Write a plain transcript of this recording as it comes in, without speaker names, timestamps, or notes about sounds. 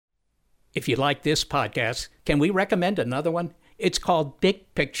If you like this podcast, can we recommend another one? It's called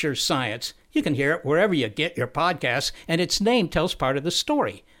Big Picture Science. You can hear it wherever you get your podcasts, and its name tells part of the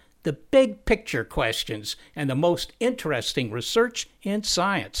story. The big picture questions and the most interesting research in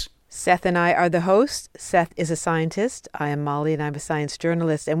science. Seth and I are the hosts. Seth is a scientist. I am Molly, and I'm a science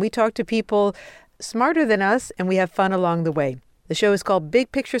journalist. And we talk to people smarter than us, and we have fun along the way. The show is called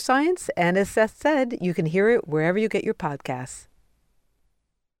Big Picture Science, and as Seth said, you can hear it wherever you get your podcasts.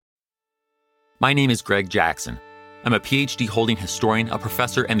 My name is Greg Jackson. I'm a PhD-holding historian, a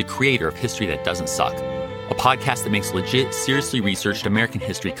professor, and the creator of History That Doesn't Suck, a podcast that makes legit, seriously researched American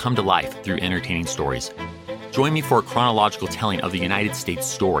history come to life through entertaining stories. Join me for a chronological telling of the United States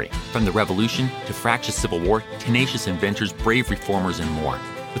story, from the Revolution to fractious Civil War, tenacious inventors, brave reformers, and more.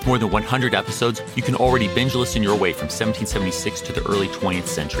 With more than 100 episodes, you can already binge listen your way from 1776 to the early 20th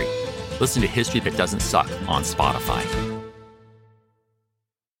century. Listen to History That Doesn't Suck on Spotify.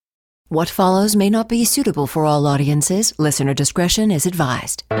 What follows may not be suitable for all audiences. Listener discretion is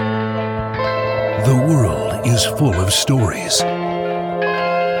advised. The world is full of stories.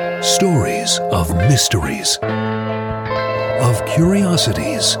 Stories of mysteries, of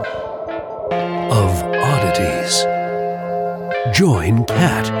curiosities, of oddities. Join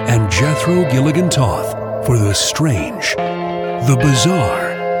Kat and Jethro Gilligan-Toth for the strange, the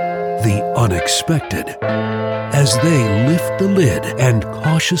bizarre, the unexpected, as they lift the lid and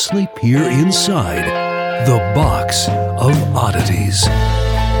cautiously peer inside the box of oddities.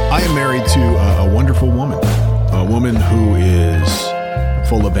 I am married to a wonderful woman, a woman who is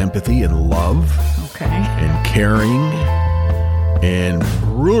full of empathy and love, and caring, and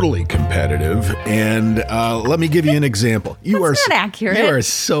brutally competitive. And let me give you an example. That's not accurate. You are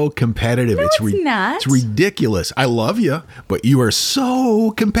so competitive. No, it's not. It's ridiculous. I love you, but you are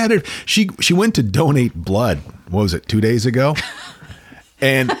so competitive. She went to donate blood. What was it, 2 days ago?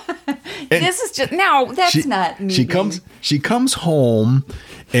 And this is just that's not me. She comes home,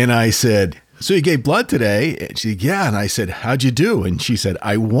 and I said, "So you gave blood today?" And she said, "Yeah." And I said, "How'd you do?" And she said,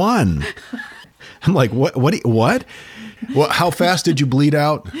 "I won." I'm like, "What? What? Well, how fast did you bleed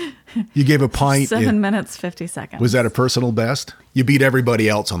out?" You gave a pint. 7 minutes, 50 seconds. Was that a personal best? You beat everybody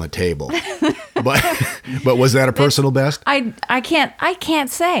else on the table. But was that a personal best? I can't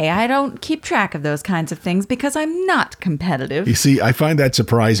say. I don't keep track of those kinds of things because I'm not competitive. You see, I find that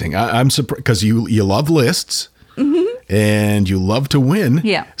surprising. I'm surprised because you love lists. Mm-hmm. And you love to win.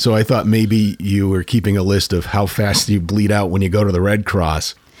 Yeah. So I thought maybe you were keeping a list of how fast you bleed out when you go to the Red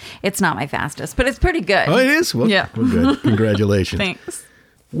Cross. It's not my fastest, but it's pretty good. Oh, it is? Well, yeah. Well, good. Congratulations. Thanks.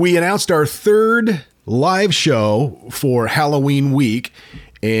 We announced our third live show for Halloween week,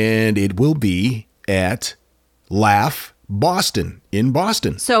 and it will be at Laugh Boston in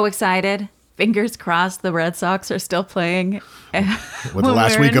Boston. So excited. Fingers crossed the Red Sox are still playing. What, the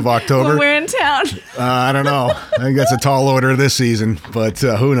last week of October? When we're in town. I don't know. I think that's a tall order this season, but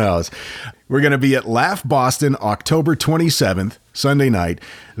who knows? We're going to be at Laugh Boston October 27th, Sunday night,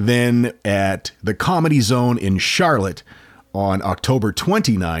 then at the Comedy Zone in Charlotte on October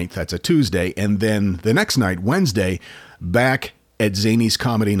 29th, that's a Tuesday, and then the next night, Wednesday, back at Zany's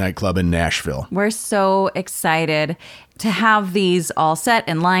Comedy Nightclub in Nashville. We're so excited to have these all set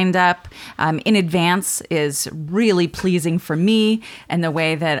and lined up in advance is really pleasing for me and the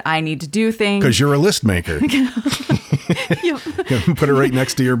way that I need to do things. Because you're a list maker. Put it right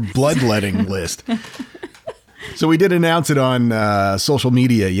next to your bloodletting list. So we did announce it on social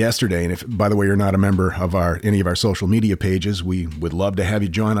media yesterday. And if, by the way, you're not a member of any of our social media pages, we would love to have you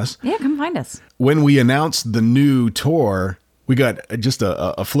join us. Yeah, come find us. When we announced the new tour, we got just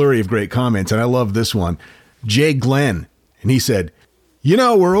a flurry of great comments. And I love this one. Jay Glenn. And he said, "You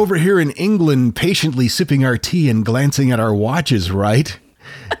know, we're over here in England patiently sipping our tea and glancing at our watches, right?"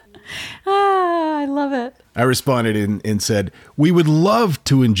 I love it. I responded and said, "We would love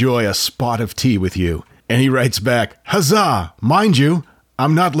to enjoy a spot of tea with you." And he writes back, "Huzzah! Mind you,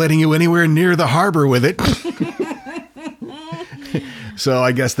 I'm not letting you anywhere near the harbor with it." So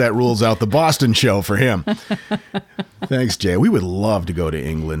I guess that rules out the Boston show for him. Thanks, Jay. We would love to go to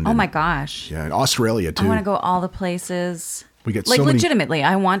England. Oh, my gosh. Yeah, and Australia, too. I want to go all the places. We get like, so many... legitimately,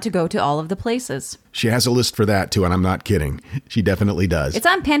 I want to go to all of the places. She has a list for that, too, and I'm not kidding. She definitely does. It's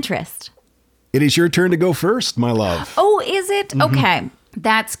on Pinterest. It is your turn to go first, my love. Oh, is it? Mm-hmm. Okay.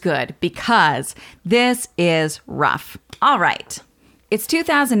 That's good because this is rough. All right. It's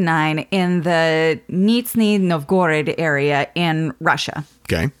 2009 in the Nizhny Novgorod area in Russia.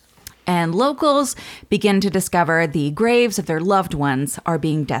 Okay. And locals begin to discover the graves of their loved ones are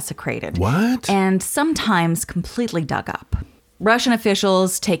being desecrated. What? And sometimes completely dug up. Russian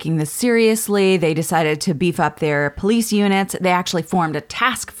officials taking this seriously, they decided to beef up their police units. They actually formed a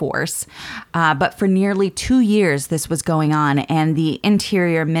task force. But for nearly 2 years, this was going on, and the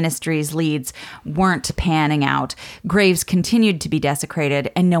Interior Ministry's leads weren't panning out. Graves continued to be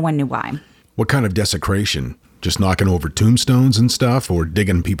desecrated, and no one knew why. What kind of desecration? Just knocking over tombstones and stuff, or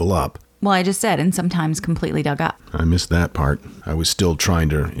digging people up? Well, I just said, and sometimes completely dug up. I missed that part. I was still trying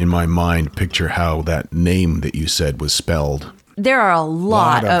to, in my mind, picture how that name that you said was spelled. There are a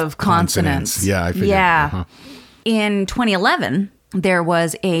lot of consonants. Yeah, I figured. Yeah. Uh-huh. In 2011, there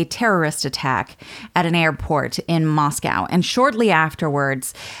was a terrorist attack at an airport in Moscow. And shortly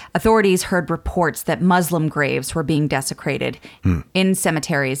afterwards, authorities heard reports that Muslim graves were being desecrated in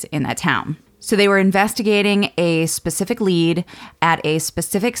cemeteries in that town. So they were investigating a specific lead at a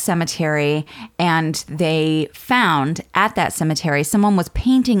specific cemetery, and they found at that cemetery someone was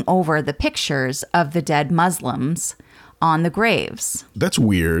painting over the pictures of the dead Muslims on the graves. That's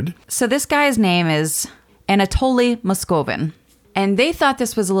weird. So this guy's name is Anatoly Moskovin. And they thought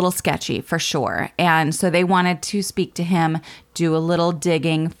this was a little sketchy for sure. And so they wanted to speak to him, do a little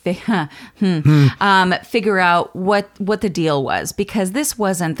digging, figure out what the deal was. Because this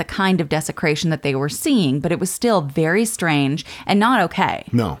wasn't the kind of desecration that they were seeing, but it was still very strange and not okay.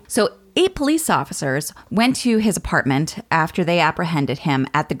 No. So 8 police officers went to his apartment after they apprehended him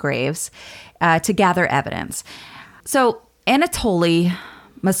at the graves to gather evidence. So Anatoly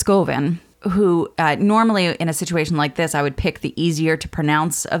Moskovin, who normally in a situation like this, I would pick the easier to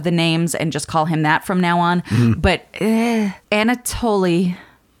pronounce of the names and just call him that from now on. But Anatoly,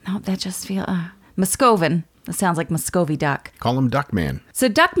 no, that just feels, Moskovin. That sounds like Muscovy duck. Call him Duckman. So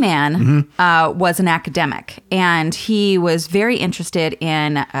Duckman was an academic, and he was very interested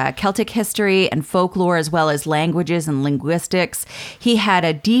in Celtic history and folklore, as well as languages and linguistics. He had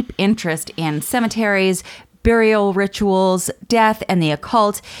a deep interest in cemeteries, burial rituals, death, and the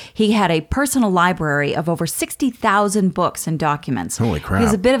occult. He had a personal library of over 60,000 books and documents. Holy crap.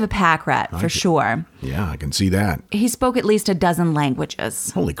 He's a bit of a pack rat, for sure. Yeah, I can see that. He spoke at least a dozen languages.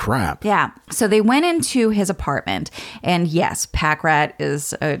 Holy crap. Yeah. So they went into his apartment, and yes, pack rat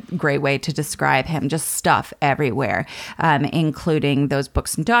is a great way to describe him. Just stuff everywhere, including those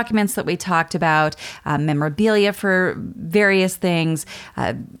books and documents that we talked about, memorabilia for various things,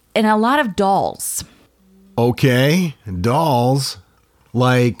 and a lot of dolls. Okay, dolls,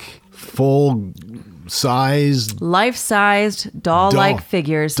 like full-sized... Life-sized, doll-like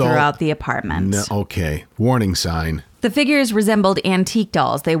figures throughout the apartment. No, okay, warning sign. The figures resembled antique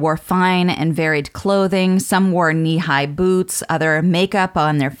dolls. They wore fine and varied clothing. Some wore knee-high boots, other makeup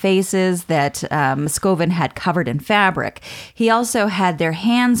on their faces that Moskovin had covered in fabric. He also had their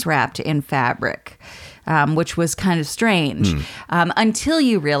hands wrapped in fabric. Which was kind of strange, until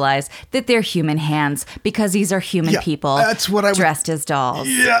you realize that they're human hands, because these are human people dressed as dolls.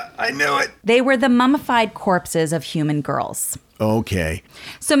 Yeah, I knew it. They were the mummified corpses of human girls. Okay.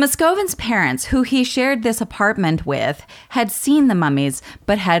 So Moskovin's parents, who he shared this apartment with, had seen the mummies,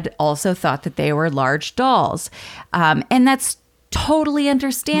 but had also thought that they were large dolls. And that's totally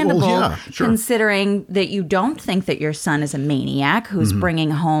understandable, well, yeah, sure. Considering that you don't think that your son is a maniac who's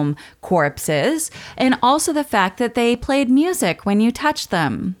bringing home corpses, and also the fact that they played music when you touched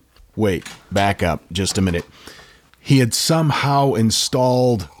them. Wait, back up just a minute. He had somehow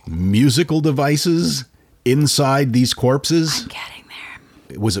installed musical devices inside these corpses? I'm getting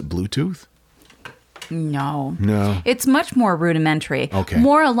there. Was it Bluetooth? No. It's much more rudimentary. Okay.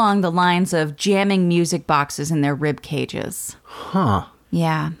 More along the lines of jamming music boxes in their rib cages. Huh.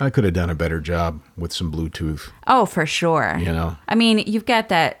 Yeah. I could have done a better job with some Bluetooth. Oh, for sure. You know? I mean, you've got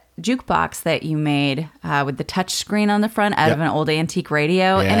that jukebox that you made with the touch screen on the front out of an old antique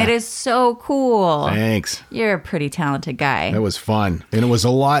radio, and it is so cool. Thanks. You're a pretty talented guy. That was fun. And it was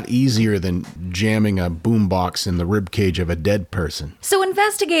a lot easier than jamming a boombox in the ribcage of a dead person. So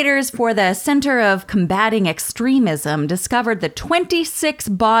investigators for the Center of Combating Extremism discovered the 26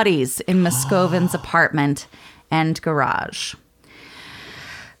 bodies in Moskovin's apartment and garage.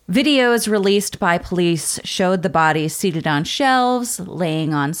 Videos released by police showed the bodies seated on shelves,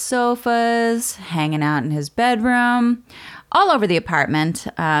 laying on sofas, hanging out in his bedroom, all over the apartment.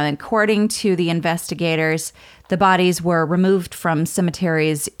 According to the investigators, the bodies were removed from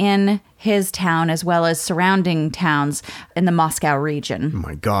cemeteries in his town as well as surrounding towns in the Moscow region. Oh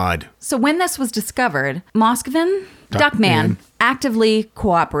my God. So when this was discovered, Moskovin, Duckman, actively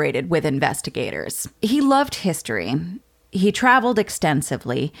cooperated with investigators. He loved history. He traveled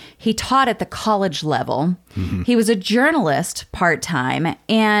extensively. He taught at the college level. Mm-hmm. He was a journalist part-time,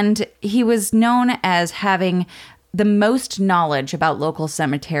 and he was known as having the most knowledge about local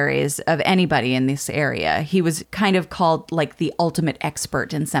cemeteries of anybody in this area. He was kind of called like the ultimate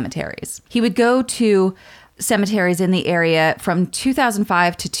expert in cemeteries. He would go to cemeteries in the area from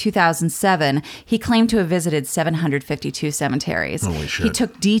 2005 to 2007. He claimed to have visited 752 cemeteries. Holy shit. He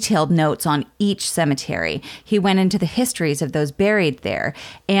took detailed notes on each cemetery. He went into the histories of those buried there,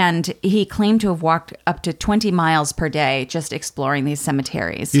 and he claimed to have walked up to 20 miles per day just exploring these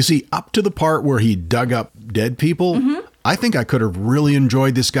cemeteries. You see, up to the part where he dug up dead people, I think I could have really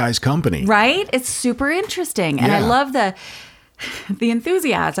enjoyed this guy's company. Right? It's super interesting. And I Yeah. love the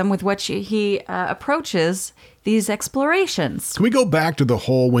enthusiasm with which he approaches these explorations. Can we go back to the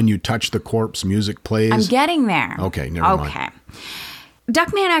whole when you touch the corpse music plays? I'm getting there. Okay, never mind. Okay.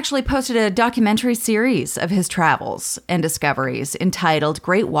 Duckman actually posted a documentary series of his travels and discoveries entitled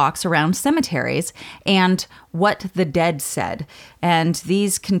Great Walks Around Cemeteries and What the Dead Said. And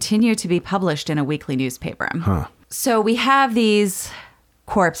these continue to be published in a weekly newspaper. So we have these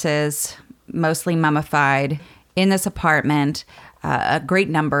corpses, mostly mummified, in this apartment, a great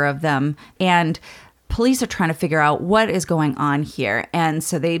number of them. And police are trying to figure out what is going on here. And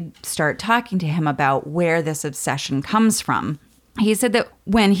so they start talking to him about where this obsession comes from. He said that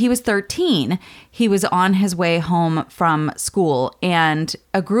when he was 13, he was on his way home from school and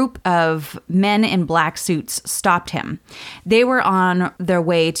a group of men in black suits stopped him. They were on their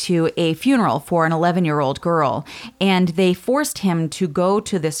way to a funeral for an 11-year-old girl, and they forced him to go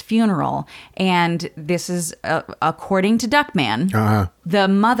to this funeral. And this is, according to Duckman, the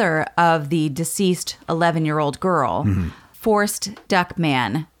mother of the deceased 11-year-old girl forced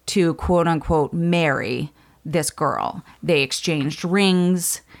Duckman to, quote unquote, marry this girl. They exchanged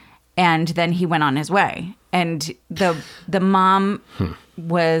rings, and then he went on his way. And the mom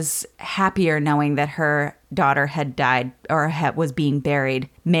was happier knowing that her daughter had died or was being buried,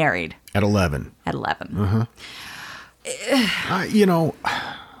 married. At 11. At 11. You know,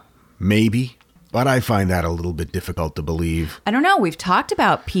 maybe, but I find that a little bit difficult to believe. I don't know. We've talked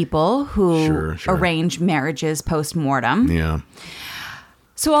about people who Sure. arrange marriages post-mortem. Yeah.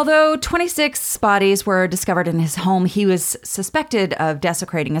 So although 26 bodies were discovered in his home, he was suspected of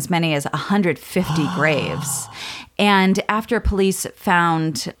desecrating as many as 150 graves. And after police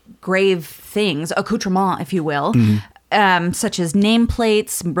found grave things, accoutrement, if you will, such as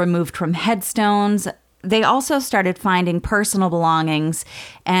nameplates removed from headstones, they also started finding personal belongings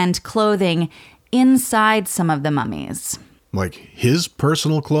and clothing inside some of the mummies. Like his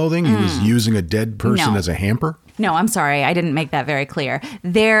personal clothing? He was using a dead person No. as a hamper? No, I'm sorry. I didn't make that very clear.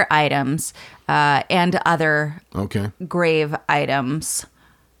 Their items and other grave items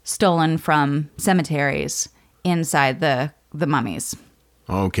stolen from cemeteries inside the mummies.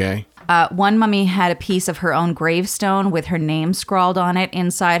 Okay. One mummy had a piece of her own gravestone with her name scrawled on it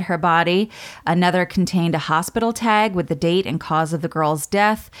inside her body. Another contained a hospital tag with the date and cause of the girl's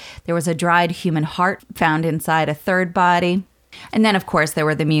death. There was a dried human heart found inside a third body. And then, of course, there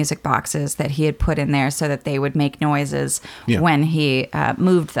were the music boxes that he had put in there so that they would make noises when he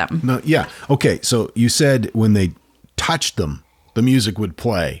moved them. No, yeah. Okay, so you said when they touched them, the music would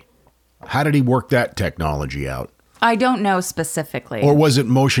play. How did he work that technology out? I don't know specifically. Or was it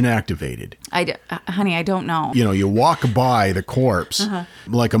motion activated? Honey, I don't know. You know, you walk by the corpse,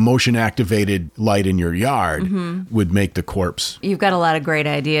 like a motion activated light in your yard would make the corpse. You've got a lot of great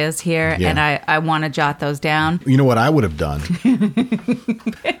ideas here, and I want to jot those down. You know what I would have done?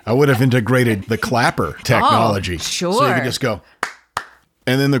 I would have integrated the clapper technology. Sure. So you could just go.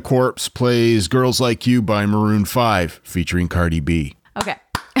 And then the corpse plays Girls Like You by Maroon 5 featuring Cardi B. Okay.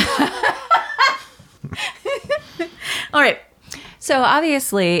 All right. So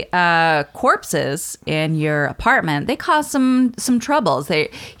obviously, corpses in your apartment, they cause some troubles.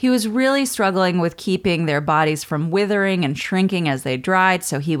 He was really struggling with keeping their bodies from withering and shrinking as they dried,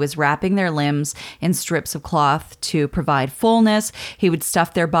 so he was wrapping their limbs in strips of cloth to provide fullness. He would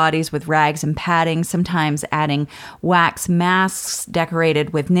stuff their bodies with rags and padding, sometimes adding wax masks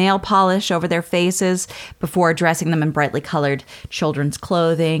decorated with nail polish over their faces before dressing them in brightly colored children's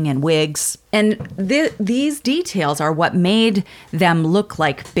clothing and wigs. And these details are what made them look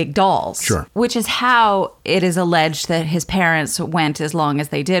like big dolls. Sure. Which is how it is alleged that his parents went as long as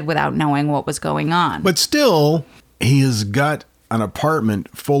they did without knowing what was going on. But still, he has got an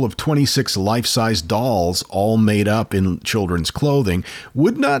apartment full of 26 life-size dolls all made up in children's clothing.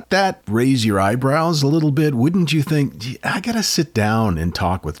 Would not that raise your eyebrows a little bit? Wouldn't you think, gee, I got to sit down and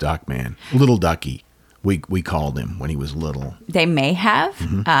talk with Duckman? Little Ducky, we called him when he was little. They may have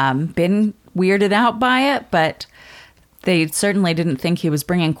been weirded out by it, but they certainly didn't think he was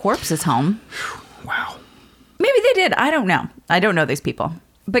bringing corpses home. Wow. Maybe they did. I don't know. I don't know these people.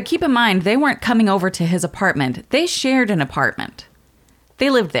 But keep in mind, they weren't coming over to his apartment. They shared an apartment. They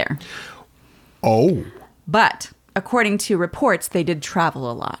lived there. Oh. But according to reports, they did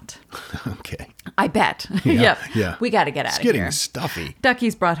travel a lot. Okay. I bet. Yeah. We got to get out It's of here. getting stuffy.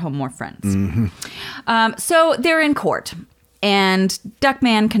 Ducky's brought home more friends. So they're in court. And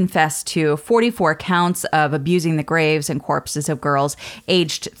Duckman confessed to 44 counts of abusing the graves and corpses of girls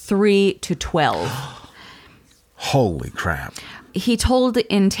aged 3 to 12. Holy crap. He told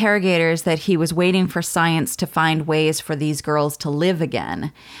interrogators that he was waiting for science to find ways for these girls to live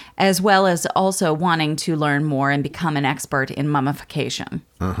again, as well as also wanting to learn more and become an expert in mummification.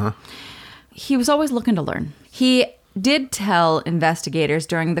 He was always looking to learn. He did tell investigators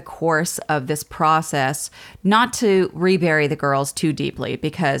during the course of this process not to rebury the girls too deeply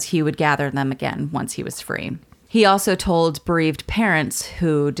because he would gather them again once he was free. He also told bereaved parents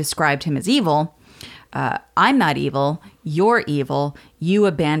who described him as evil, I'm not evil, you're evil, you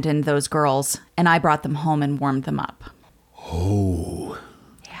abandoned those girls, and I brought them home and warmed them up. Oh.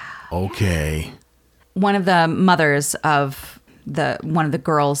 Yeah. Okay. One of the mothers of one of the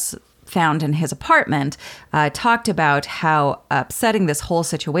girls found in his apartment talked about how upsetting this whole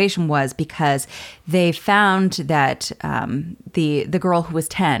situation was because they found that the girl who was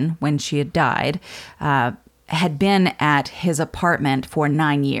 10 when she had died had been at his apartment for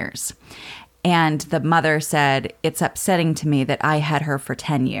 9 years. And the mother said, it's upsetting to me that I had her for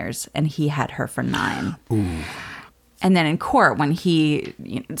 10 years and he had her for 9. Ooh. And then in court, when he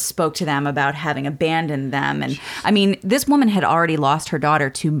spoke to them about having abandoned them. And I mean, this woman had already lost her daughter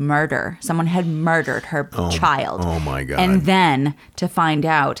to murder. Someone had murdered her child. Oh, my God. And then to find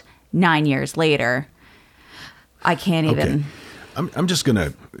out 9 years later, I can't even. I'm just going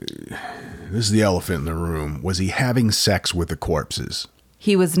to. This is the elephant in the room. Was he having sex with the corpses?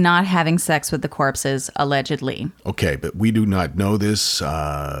 He was not having sex with the corpses, allegedly. Okay, but we do not know this.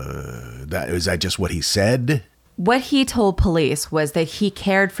 Is that just what he said? What he told police was that he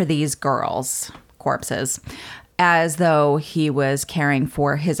cared for these girls' corpses as though he was caring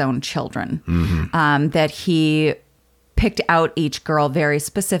for his own children. That he picked out each girl very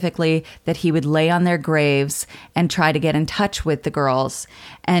specifically, that he would lay on their graves and try to get in touch with the girls,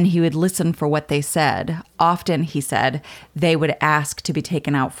 and he would listen for what they said. Often, he said, they would ask to be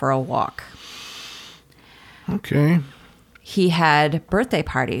taken out for a walk. Okay. He had birthday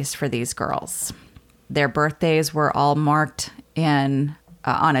parties for these girls. Their birthdays were all marked on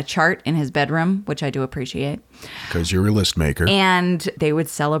a chart in his bedroom, which I do appreciate. Because you're a list maker. And they would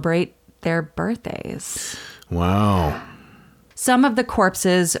celebrate their birthdays. Wow. Some of the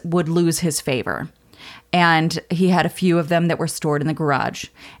corpses would lose his favor. And he had a few of them that were stored in the garage.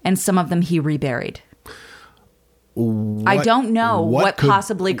 And some of them he reburied. I don't know what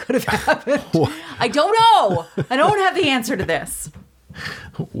possibly could have happened. I don't know. I don't have the answer to this.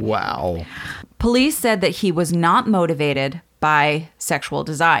 Wow. Police said that he was not motivated by sexual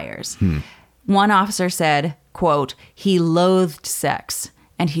desires. One officer said, quote, he loathed sex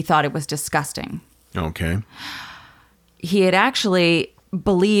and he thought it was disgusting. Okay. He had actually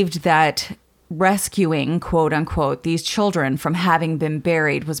believed that rescuing, quote unquote, these children from having been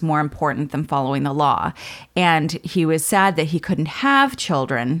buried was more important than following the law. And he was sad that he couldn't have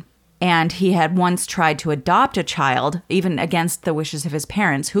children. And he had once tried to adopt a child, even against the wishes of his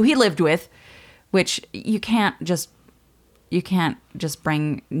parents, who he lived with, which you can't just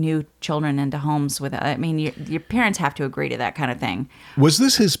bring new children into homes with. I mean, your parents have to agree to that kind of thing. Was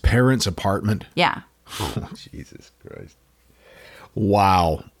this his parents' apartment? Yeah. Oh, Jesus Christ.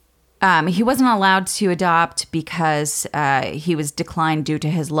 Wow. He wasn't allowed to adopt because he was declined due to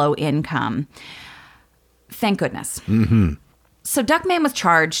his low income. Thank goodness. So Duckman was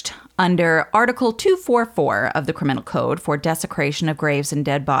charged under Article 244 of the Criminal Code for desecration of graves and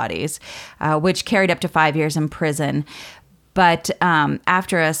dead bodies, which carried up to 5 years in prison. But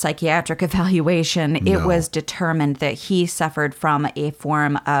after a psychiatric evaluation, it was determined that he suffered from a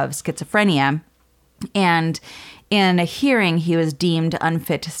form of schizophrenia. And in a hearing, he was deemed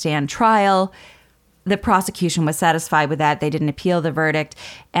unfit to stand trial. The prosecution was satisfied with that. They didn't appeal the verdict.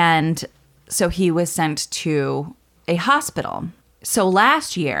 And so he was sent to a hospital. So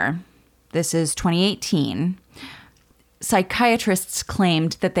last year, this is 2018, psychiatrists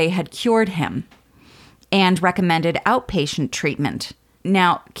claimed that they had cured him and recommended outpatient treatment.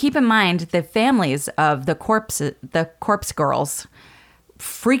 Now, keep in mind the families of the corpse girls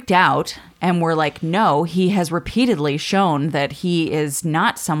freaked out and were like, no, he has repeatedly shown that he is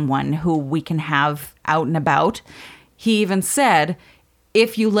not someone who we can have out and about. He even said,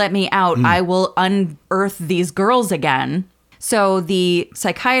 if you let me out, I will unearth these girls again. So the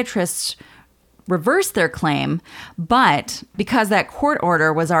psychiatrists reverse their claim, but because that court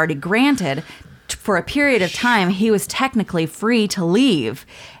order was already granted, for a period of time, he was technically free to leave,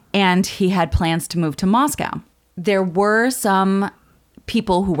 and he had plans to move to Moscow. There were some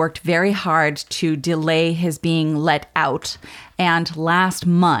people who worked very hard to delay his being let out, and last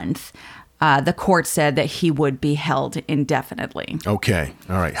month, the court said that he would be held indefinitely. Okay.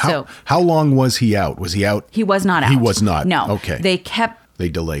 All right. How long was he out? Was he out? He was not out. He was not. No. Okay. They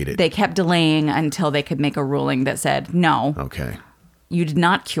delayed it. They kept delaying until they could make a ruling that said, no. Okay. You did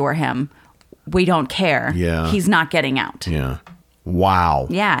not cure him. We don't care. Yeah. He's not getting out. Yeah. Wow.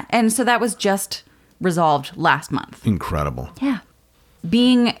 Yeah. And so that was just resolved last month. Incredible. Yeah.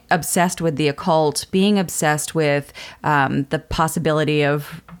 Being obsessed with the occult, being obsessed with the possibility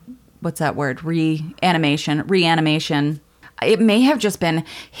of, what's that word? Reanimation. It may have just been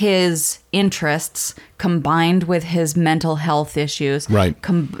his interests combined with his mental health issues. Right.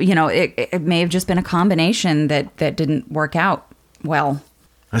 It may have just been a combination that didn't work out well.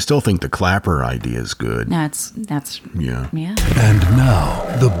 I still think the clapper idea is good. That's Yeah. And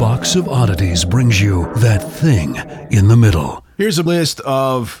now, the Box of Oddities brings you that thing in the middle. Here's a list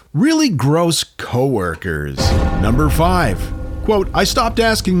of really gross coworkers. Number 5. Quote, I stopped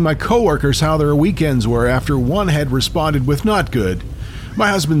asking my coworkers how their weekends were after one had responded with not good. My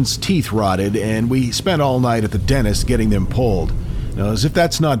husband's teeth rotted and we spent all night at the dentist getting them pulled. Now, as if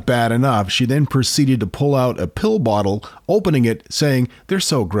that's not bad enough, she then proceeded to pull out a pill bottle, opening it, saying, they're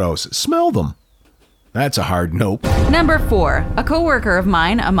so gross. Smell them. That's a hard nope. Number 4, a coworker of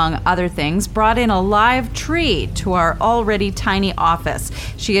mine, among other things, brought in a live tree to our already tiny office.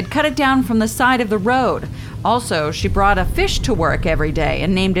 She had cut it down from the side of the road. Also, she brought a fish to work every day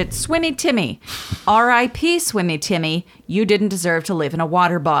and named it Swimmy Timmy. R.I.P. Swimmy Timmy, you didn't deserve to live in a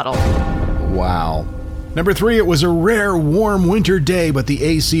water bottle. Wow. Number 3, it was a rare warm winter day, but the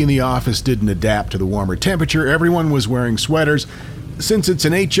AC in the office didn't adapt to the warmer temperature. Everyone was wearing sweaters. Since it's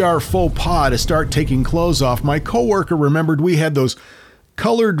an HR faux pas to start taking clothes off, my coworker remembered we had those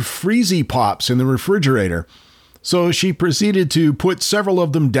colored Freezy Pops in the refrigerator. So she proceeded to put several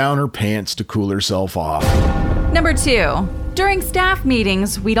of them down her pants to cool herself off. Number 2, during staff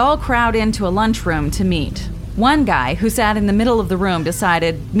meetings, we'd all crowd into a lunchroom to meet. One guy who sat in the middle of the room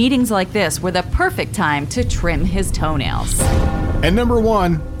decided meetings like this were the perfect time to trim his toenails. And number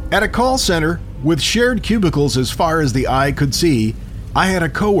 1, at a call center with shared cubicles as far as the eye could see, I had a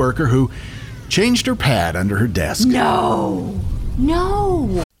coworker who changed her pad under her desk. No.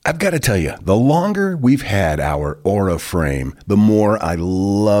 I've got to tell you, the longer we've had our Aura frame, the more I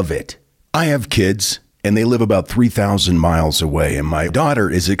love it. I have kids, and they live about 3,000 miles away, and my daughter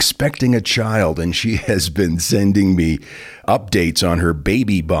is expecting a child, and she has been sending me updates on her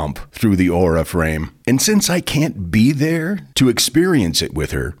baby bump through the Aura frame. And since I can't be there to experience it with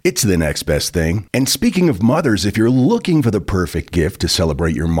her, it's the next best thing. And speaking of mothers, if you're looking for the perfect gift to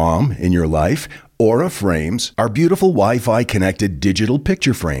celebrate your mom in your life, Aura frames are beautiful Wi-Fi connected digital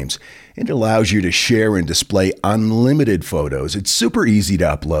picture frames. It allows you to share and display unlimited photos. It's super easy to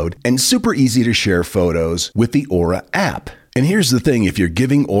upload and super easy to share photos with the Aura app. And here's the thing, if you're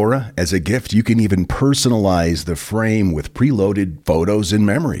giving Aura as a gift, you can even personalize the frame with preloaded photos and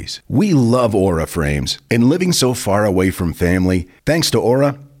memories. We love Aura frames, and living so far away from family, thanks to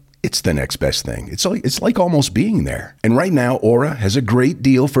Aura, it's the next best thing. It's like almost being there. And right now, Aura has a great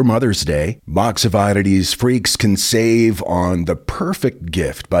deal for Mother's Day. Box of Oddities freaks can save on the perfect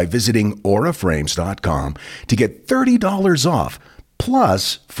gift by visiting auraframes.com to get $30 off,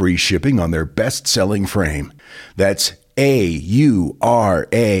 plus free shipping on their best-selling frame. That's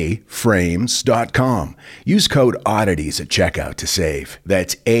AURAFrames.com. Use code oddities at checkout to save.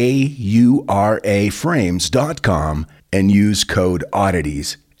 That's AURAFrames.com and use code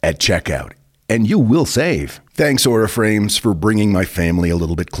oddities at checkout, and you will save. Thanks, Aura Frames, for bringing my family a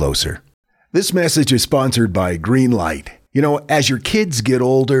little bit closer. This message is sponsored by Greenlight. You know, as your kids get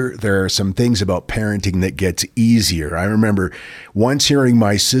older, there are some things about parenting that gets easier. I remember once hearing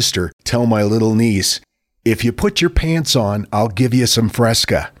my sister tell my little niece, if you put your pants on, I'll give you some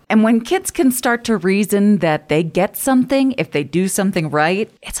Fresca. And when kids can start to reason that they get something if they do something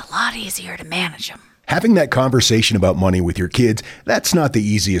right, it's a lot easier to manage them. Having that conversation about money with your kids, that's not the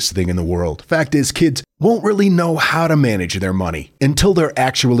easiest thing in the world. Fact is, kids won't really know how to manage their money until they're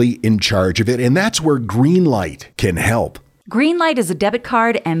actually in charge of it, and that's where Greenlight can help. Greenlight is a debit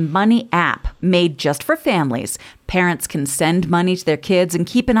card and money app made just for families. Parents can send money to their kids and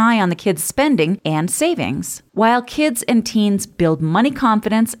keep an eye on the kids' spending and savings, while kids and teens build money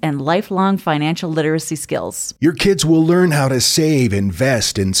confidence and lifelong financial literacy skills. Your kids will learn how to save,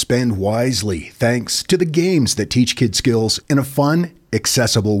 invest, and spend wisely thanks to the games that teach kids skills in a fun,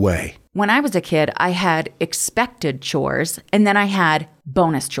 accessible way. When I was a kid, I had expected chores and then I had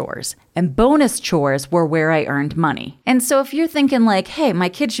bonus chores. And bonus chores were where I earned money. And so if you're thinking like, hey, my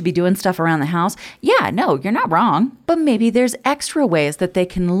kids should be doing stuff around the house, yeah, no, you're not wrong. But maybe there's extra ways that they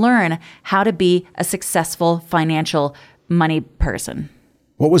can learn how to be a successful financial money person.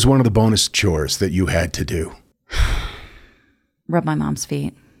 What was one of the bonus chores that you had to do? Rub my mom's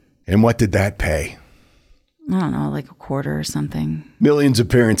feet. And what did that pay? I don't know, like a quarter or something. Millions of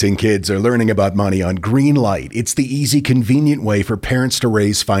parents and kids are learning about money on Greenlight. It's the easy, convenient way for parents to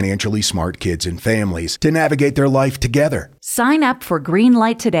raise financially smart kids and families to navigate their life together. Sign up for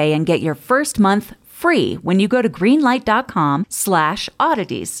Greenlight today and get your first month free when you go to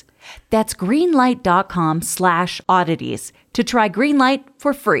greenlight.com/oddities. That's greenlight.com/oddities to try Greenlight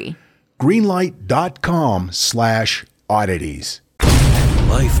for free. Greenlight.com/oddities.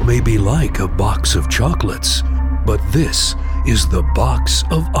 Life may be like a box of chocolates, but this is the Box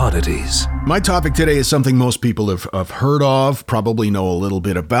of Oddities. My topic today is something most people have heard of, probably know a little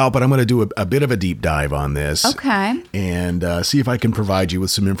bit about, but I'm going to do a bit of a deep dive on this. Okay. And see if I can provide you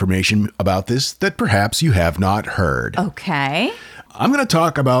with some information about this that perhaps you have not heard. Okay. I'm going to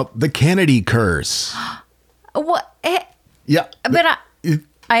talk about the Kennedy curse. What? Yeah. But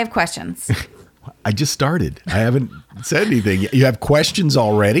I have questions. I just started. I haven't said anything. You have questions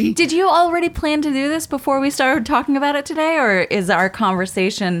already? Did you already plan to do this before we started talking about it today? Or is our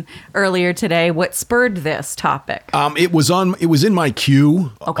conversation earlier today what spurred this topic? It was in my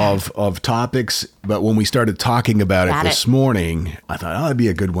queue Okay. of topics, but when we started talking about Got it this morning, I thought, that'd be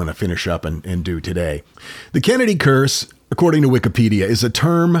a good one to finish up and do today. The Kennedy curse, according to Wikipedia, is a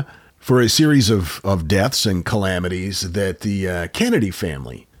term for a series of deaths and calamities that the Kennedy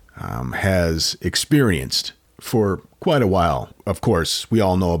family has experienced for quite a while. Of course, we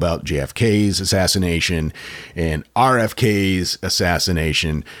all know about JFK's assassination and RFK's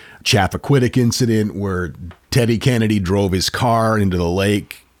assassination, Chappaquiddick incident where Teddy Kennedy drove his car into the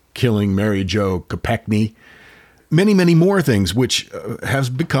lake, killing Mary Jo Kopechne. Many, many more things which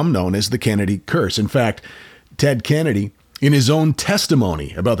has become known as the Kennedy curse. In fact, Ted Kennedy, in his own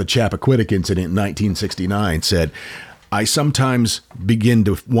testimony about the Chappaquiddick incident in 1969, said, "I sometimes begin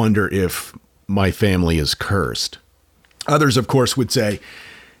to wonder if my family is cursed." Others, of course, would say,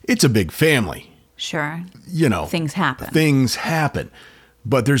 it's a big family. Sure. You know. Things happen. Things happen.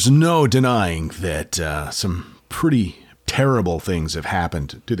 But there's no denying that some pretty terrible things have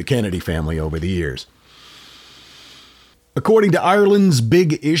happened to the Kennedy family over the years. According to Ireland's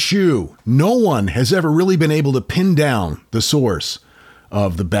Big Issue, no one has ever really been able to pin down the source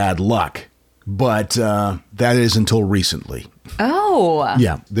of the bad luck. But that is until recently. Oh.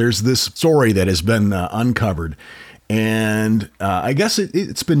 Yeah, there's this story that has been uncovered. And I guess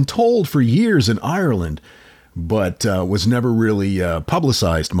it's been told for years in Ireland, but was never really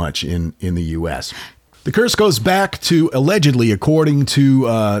publicized much in the U.S. The curse goes back to, allegedly, according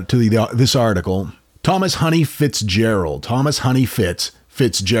to this article, Thomas Honey Fitzgerald. Thomas Honey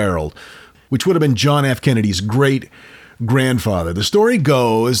Fitzgerald, which would have been John F. Kennedy's great-grandfather. The story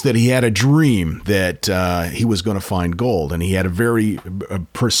goes that he had a dream that he was going to find gold, and he had a very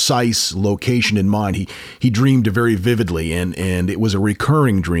precise location in mind. He dreamed very vividly, and it was a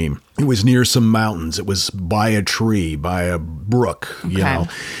recurring dream. It was near some mountains. It was by a tree, by a brook, you know.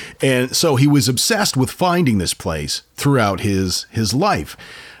 And so he was obsessed with finding this place throughout his life.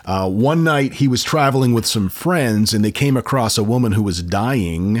 One night he was traveling with some friends and they came across a woman who was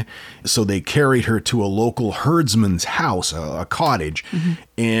dying. So they carried her to a local herdsman's house, a cottage. Mm-hmm.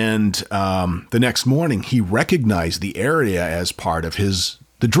 And the next morning he recognized the area as part of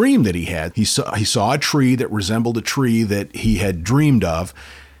the dream that he had. He saw a tree that resembled a tree that he had dreamed of.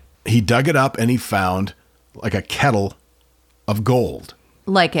 He dug it up and he found like a kettle of gold.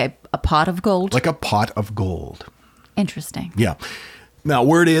 Like a pot of gold? Like a pot of gold. Interesting. Yeah. Now,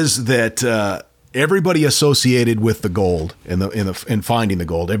 word is that everybody associated with the gold and finding the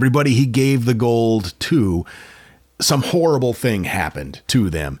gold, everybody he gave the gold to, some horrible thing happened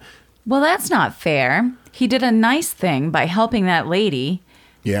to them. Well, that's not fair. He did a nice thing by helping that lady.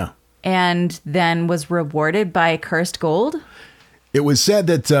 Yeah. And then was rewarded by cursed gold? It was said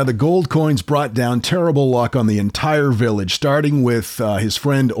that the gold coins brought down terrible luck on the entire village, starting with his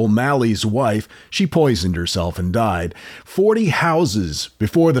friend O'Malley's wife. She poisoned herself and died. 40 houses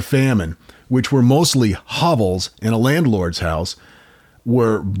before the famine, which were mostly hovels and a landlord's house,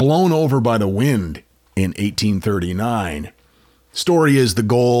 were blown over by the wind in 1839. Story is the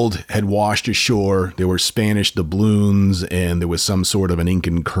gold had washed ashore. There were Spanish doubloons, and there was some sort of an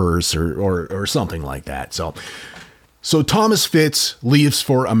Incan curse or something like that. So Thomas Fitz leaves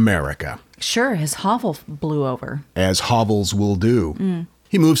for America. Sure, his hovel blew over. As hovels will do.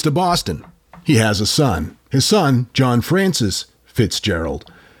 he moves to Boston. He has a son. His son, John Francis Fitzgerald.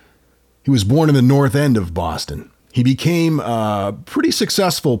 He was born in the North End of Boston. He became a pretty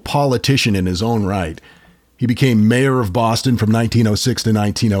successful politician in his own right. He became mayor of Boston from 1906 to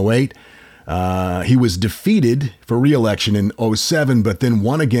 1908. He was defeated for re-election in 2007, but then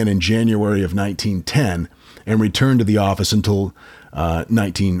won again in January of 1910 and returned to the office until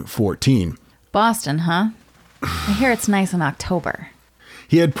 1914. Boston, huh? I hear it's nice in October.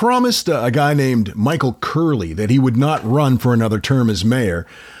 He had promised a guy named Michael Curley that he would not run for another term as mayor,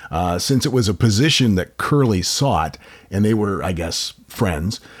 since it was a position that Curley sought, and they were, I guess,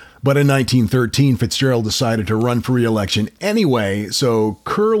 friends. But in 1913, Fitzgerald decided to run for re-election anyway, so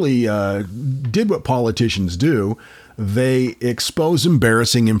Curley did what politicians do. They expose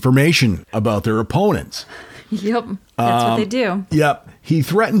embarrassing information about their opponents. Yep, that's what they do. Yep. He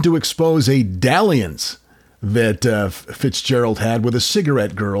threatened to expose a dalliance that Fitzgerald had with a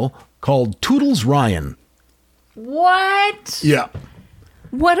cigarette girl called Toodles Ryan. What? Yeah.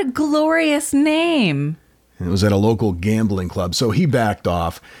 What a glorious name. It was at a local gambling club, so he backed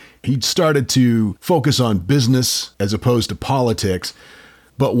off. He started to focus on business as opposed to politics.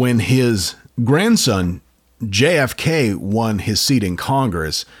 But when his grandson, JFK, won his seat in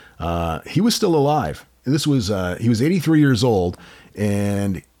Congress, he was still alive. He was 83 years old,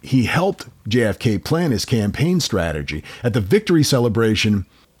 and he helped JFK plan his campaign strategy. At the victory celebration,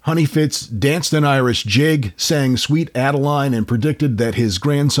 Honey Fitz danced an Irish jig, sang Sweet Adeline, and predicted that his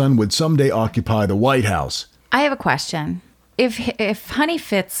grandson would someday occupy the White House. I have a question. If Honey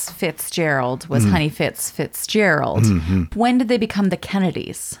Fitzgerald was Honey Fitzgerald, when did they become the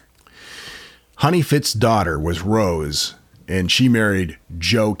Kennedys? Honey Fitz's daughter was Rose, and she married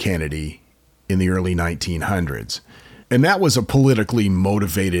Joe Kennedy in the early 1900s. And that was a politically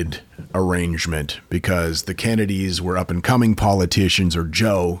motivated arrangement because the Kennedys were up-and-coming politicians, or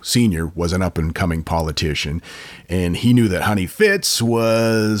Joe Sr. was an up-and-coming politician, and he knew that Honey Fitz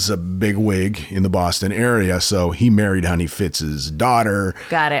was a big wig in the Boston area, so he married Honey Fitz's daughter.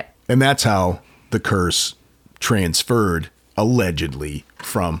 Got it. And that's how the curse transferred, allegedly,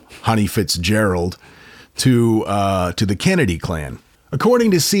 from Honey Fitzgerald to the Kennedy clan.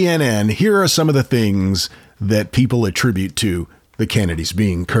 According to CNN, here are some of the things that people attribute to the Kennedys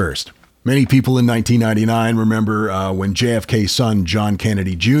being cursed. Many people in 1999 remember when JFK's son, John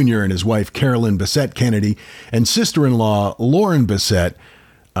Kennedy Jr., and his wife, Carolyn Bessette Kennedy, and sister-in-law, Lauren Bessette,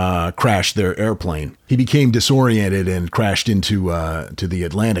 crashed their airplane. He became disoriented and crashed into the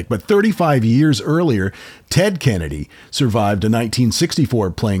Atlantic. But 35 years earlier, Ted Kennedy survived a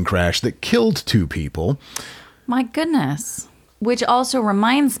 1964 plane crash that killed 2 people. My goodness. Which also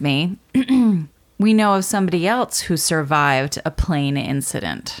reminds me, we know of somebody else who survived a plane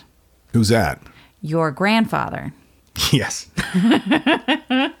incident. Who's that? Your grandfather. Yes.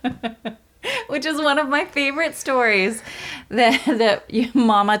 Which is one of my favorite stories that your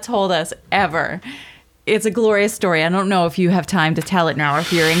mama told us ever. It's a glorious story. I don't know if you have time to tell it now or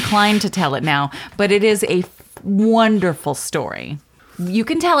if you're inclined to tell it now, but it is a wonderful story. You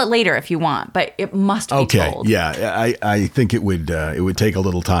can tell it later if you want, but it must be told. Okay, yeah, I think it would take a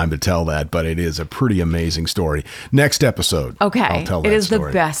little time to tell that, but it is a pretty amazing story. Next episode, okay, I'll tell that it is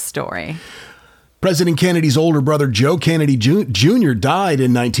story. The best story. President Kennedy's older brother, Joe Kennedy Jr., died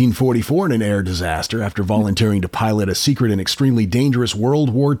in 1944 in an air disaster after volunteering to pilot a secret and extremely dangerous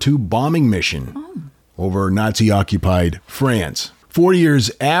World War II bombing mission over Nazi-occupied France. 4 years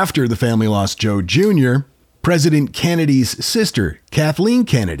after the family lost Joe Jr., President Kennedy's sister, Kathleen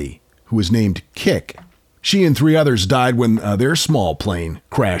Kennedy, who was named Kick, she and 3 others died when their small plane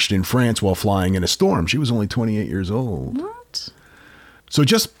crashed in France while flying in a storm. She was only 28 years old. What? So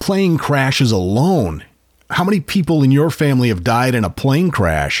just plane crashes alone, how many people in your family have died in a plane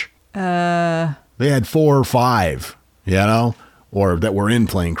crash? They had 4 or 5, or that were in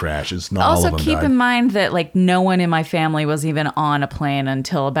plane crashes. Not all of them Also, keep died. in mind that no one in my family was even on a plane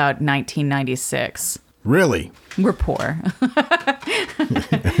until about 1996. Really? We're poor.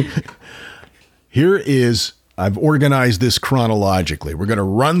 I've organized this chronologically. We're going to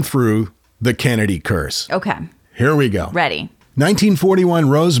run through the Kennedy curse. Okay. Here we go. Ready. 1941,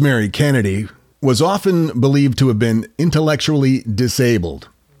 Rosemary Kennedy was often believed to have been intellectually disabled.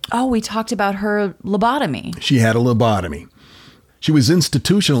 Oh, we talked about her lobotomy. She had a lobotomy. She was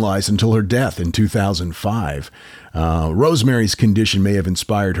institutionalized until her death in 2005. Rosemary's condition may have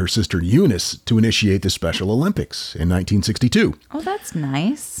inspired her sister Eunice to initiate the Special Olympics in 1962. Oh, that's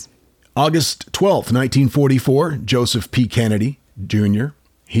nice. August 12th, 1944, Joseph P. Kennedy Jr.,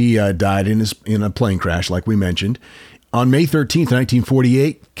 he died in a plane crash, like we mentioned. On May 13th,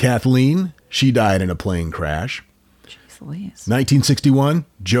 1948, Kathleen, she died in a plane crash. Jesus. the least. 1961,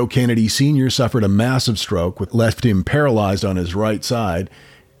 Joe Kennedy Sr. suffered a massive stroke, which left him paralyzed on his right side.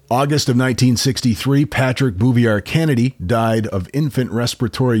 August of 1963, Patrick Bouvier Kennedy died of infant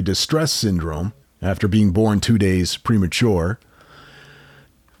respiratory distress syndrome after being born 2 days premature.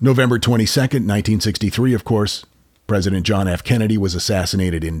 November 22nd, 1963, of course, President John F. Kennedy was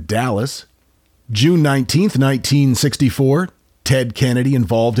assassinated in Dallas. June 19th, 1964, Ted Kennedy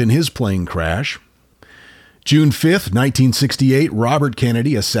involved in his plane crash. June 5th, 1968, Robert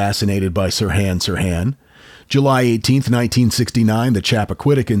Kennedy assassinated by Sirhan Sirhan. July 18th, 1969, the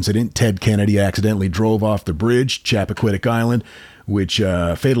Chappaquiddick incident. Ted Kennedy accidentally drove off the bridge, Chappaquiddick Island, which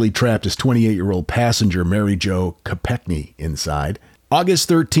fatally trapped his 28-year-old passenger, Mary Jo Kopechne, inside. August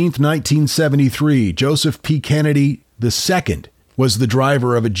 13th, 1973, Joseph P. Kennedy II was the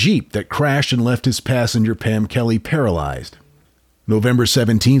driver of a Jeep that crashed and left his passenger, Pam Kelly, paralyzed. November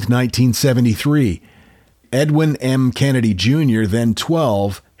 17th, 1973, Edwin M. Kennedy Jr., then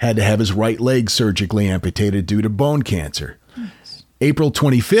 12, had to have his right leg surgically amputated due to bone cancer. Nice. April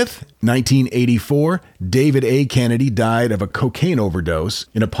 25th, 1984, David A. Kennedy died of a cocaine overdose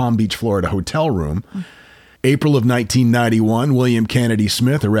in a Palm Beach, Florida hotel room. April of 1991, William Kennedy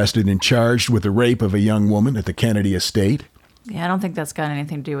Smith arrested and charged with the rape of a young woman at the Kennedy estate. Yeah, I don't think that's got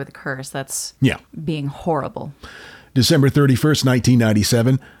anything to do with the curse. That's being horrible. December 31st,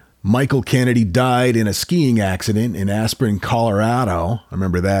 1997, Michael Kennedy died in a skiing accident in Aspen, Colorado. I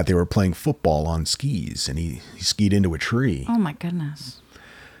remember that. They were playing football on skis, and he skied into a tree. Oh, my goodness.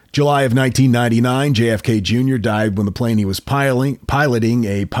 July of 1999, JFK Jr. died when the plane he was piloting,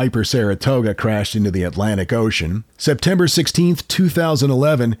 a Piper Saratoga, crashed into the Atlantic Ocean. September 16th,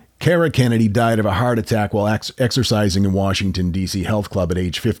 2011, Kara Kennedy died of a heart attack while exercising in Washington, D.C. Health Club at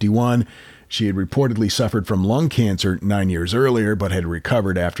age 51. She had reportedly suffered from lung cancer 9 years earlier, but had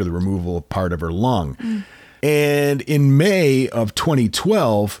recovered after the removal of part of her lung. And in May of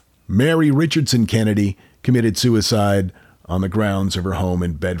 2012, Mary Richardson Kennedy committed suicide on the grounds of her home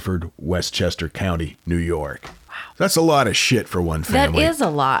in Bedford, Westchester County, New York. Wow. That's a lot of shit for one family. That is a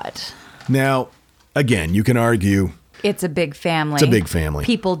lot. Now, again, you can argue it's a big family. It's a big family.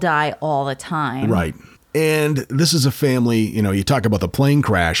 People die all the time. Right. And this is a family, you talk about the plane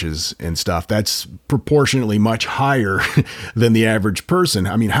crashes and stuff. That's proportionately much higher than the average person.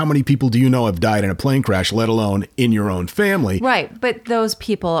 I mean, how many people do you know have died in a plane crash, let alone in your own family? Right. But those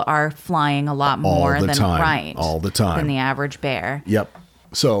people are flying a lot more all the time than the average bear. Yep.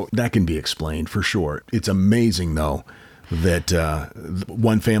 So that can be explained for sure. It's amazing, though, that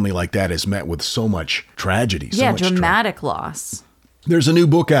one family like that is met with so much tragedy. Yeah, dramatic loss. There's a new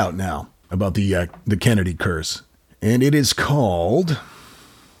book out now about the Kennedy curse, and it is called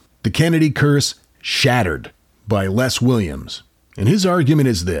The Kennedy Curse Shattered by Les Williams. And his argument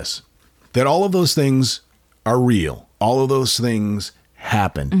is this, that all of those things are real. All of those things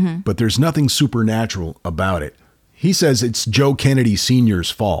happen, but there's nothing supernatural about it. He says it's Joe Kennedy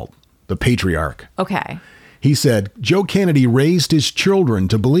Sr.'s fault, the patriarch. Okay. He said, Joe Kennedy raised his children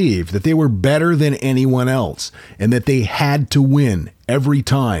to believe that they were better than anyone else and that they had to win every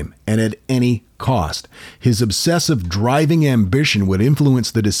time and at any cost. His obsessive driving ambition would influence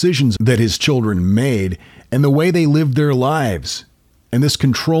the decisions that his children made and the way they lived their lives. And this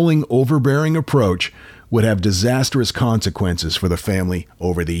controlling, overbearing approach would have disastrous consequences for the family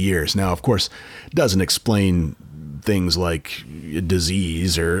over the years. Now, of course, it doesn't explain things like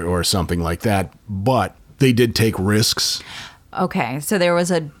disease or something like that, but they did take risks. Okay, so there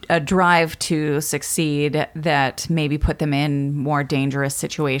was a drive to succeed that maybe put them in more dangerous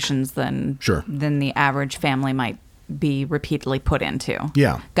situations than the average family might be repeatedly put into.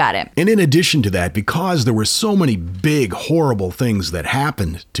 Yeah. Got it. And in addition to that, because there were so many big, horrible things that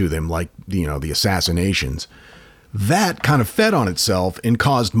happened to them, like, the assassinations, that kind of fed on itself and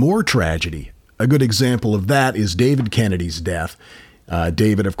caused more tragedy. A good example of that is David Kennedy's death.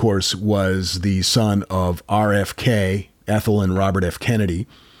 David, of course, was the son of RFK, Ethel and Robert F. Kennedy,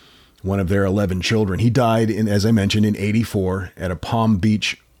 one of their 11 children. He died, as I mentioned, in 1984 at a Palm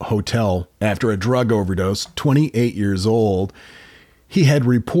Beach hotel after a drug overdose, 28 years old. He had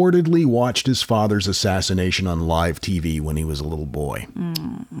reportedly watched his father's assassination on live TV when he was a little boy.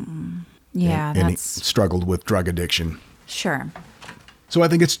 Yeah, and he struggled with drug addiction. Sure. So I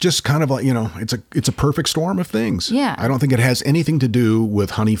think it's just kind of like, it's a perfect storm of things. Yeah. I don't think it has anything to do with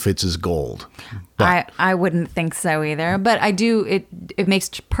Honey Fitz's gold. But I wouldn't think so either. But I do, it makes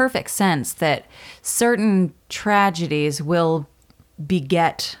perfect sense that certain tragedies will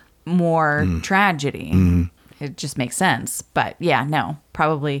beget more tragedy. It just makes sense. But yeah, no,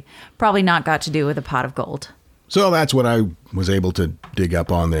 probably not got to do with a pot of gold. So that's what I was able to dig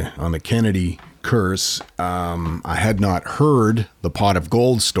up on the Kennedy curse. I had not heard the pot of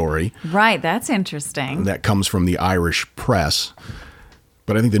gold story. Right, that's interesting. That comes from the Irish press.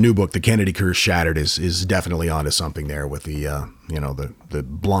 But I think the new book, The Kennedy Curse Shattered, is definitely onto something there with the the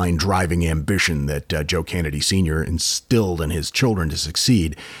blind driving ambition that Joe Kennedy Sr. instilled in his children to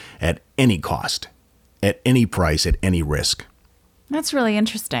succeed at any cost, at any price, at any risk. That's really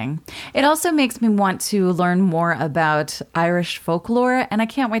interesting. It also makes me want to learn more about Irish folklore, and I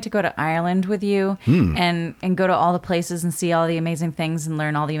can't wait to go to Ireland with you and go to all the places and see all the amazing things and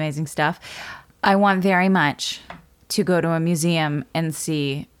learn all the amazing stuff. I want very much to go to a museum and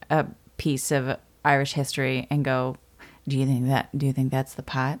see a piece of Irish history and go, do you think that's the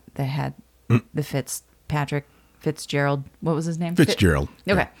pot that had the Fitzgerald, what was his name? Fitzgerald.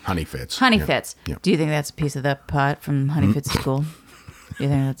 Okay. Yeah. Honey Fitz. Honey Yeah. Fitz. Yeah. Do you think that's a piece of the pot from Honey Fitz's school? Do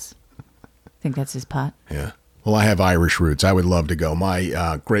you think that's his pot? Yeah. Well, I have Irish roots. I would love to go.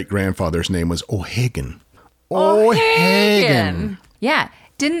 My great-grandfather's name was O'Hagan. O'Hagan. Yeah.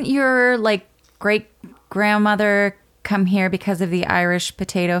 Didn't your great-grandmother come here because of the Irish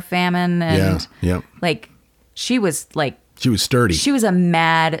potato famine? And she was sturdy. She was a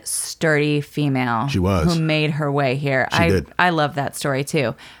mad, sturdy female. She was. Who made her way here. She did. I love that story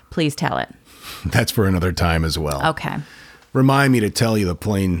too. Please tell it. That's for another time as well. Okay. Remind me to tell you the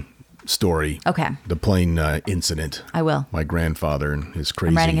plane story. Okay. The plane incident. I will. My grandfather and his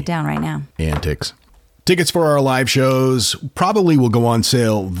crazy I'm writing it down right now. Antics. Tickets for our live shows probably will go on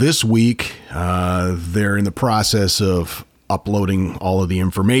sale this week. They're in the process of uploading all of the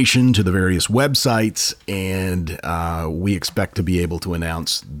information to the various websites, and we expect to be able to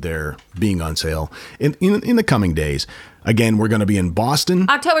announce their being on sale in the coming days. Again, we're going to be in Boston.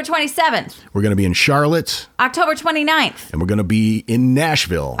 October 27th. We're going to be in Charlotte. October 29th. And we're going to be in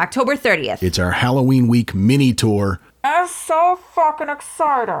Nashville. October 30th. It's our Halloween week mini tour. I'm so fucking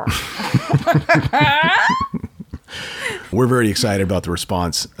excited. We're very excited about the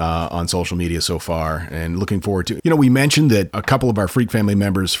response on social media so far and looking forward to, we mentioned that a couple of our Freak Family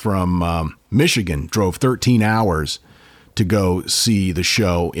members from Michigan drove 13 hours to go see the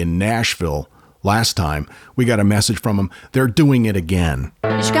show in Nashville last time. We got a message from them. They're doing it again.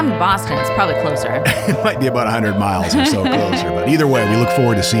 You should come to Boston. It's probably closer. It might be about 100 miles or so closer. But either way, we look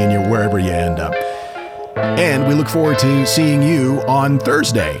forward to seeing you wherever you end up. And we look forward to seeing you on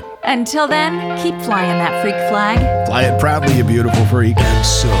Thursday. Until then, keep flying that freak flag. Fly it proudly, you beautiful freak. And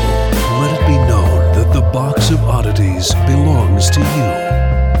so, let it be known that the Box of Oddities belongs to you,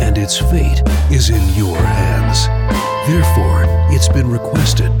 and its fate is in your hands. Therefore, it's been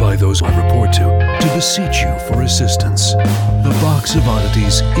requested by those I report to beseech you for assistance. The Box of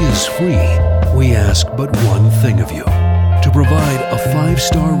Oddities is free. We ask but one thing of you, to provide a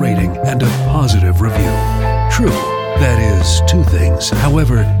 5-star rating and a positive review. True, that is 2 things.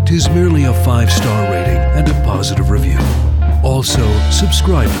 However, 'tis merely a 5-star rating and a positive review. Also,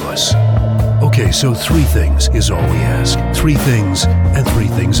 subscribe to us. Okay, so 3 things is all we ask. 3 things and 3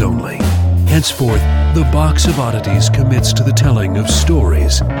 things only. Henceforth, the Box of Oddities commits to the telling of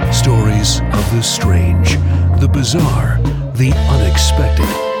stories. Stories of the strange, the bizarre, the unexpected.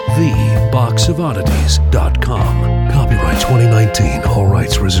 TheBoxOfOddities.com. Copyright 2019. All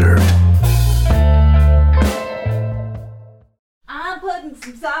rights reserved. I'm putting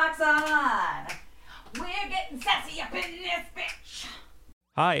some socks on. We're getting sassy up in this bitch.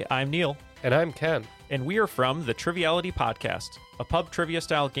 Hi, I'm Neil. And I'm Ken. And we are from the Triviality Podcast, a pub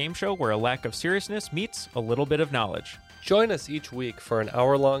trivia-style game show where a lack of seriousness meets a little bit of knowledge. Join us each week for an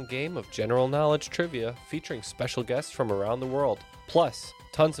hour-long game of general knowledge trivia featuring special guests from around the world. Plus,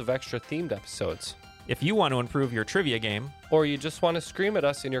 tons of extra themed episodes. If you want to improve your trivia game, or you just want to scream at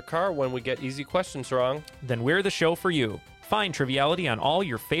us in your car when we get easy questions wrong, then we're the show for you. Find Triviality on all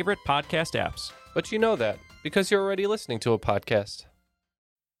your favorite podcast apps. But you know that, because you're already listening to a podcast.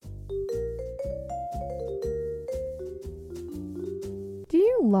 Do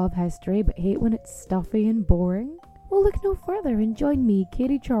you love history but hate when it's stuffy and boring? Well, look no further and join me,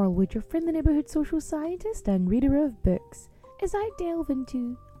 Katie Charlwood, your friendly neighbourhood social scientist and reader of books, as I delve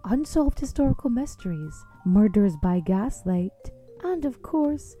into unsolved historical mysteries, murders by gaslight, and of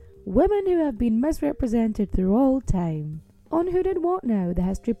course, women who have been misrepresented through all time. On Who Did What Now, the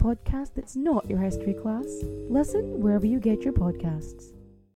history podcast that's not your history class. Listen wherever you get your podcasts.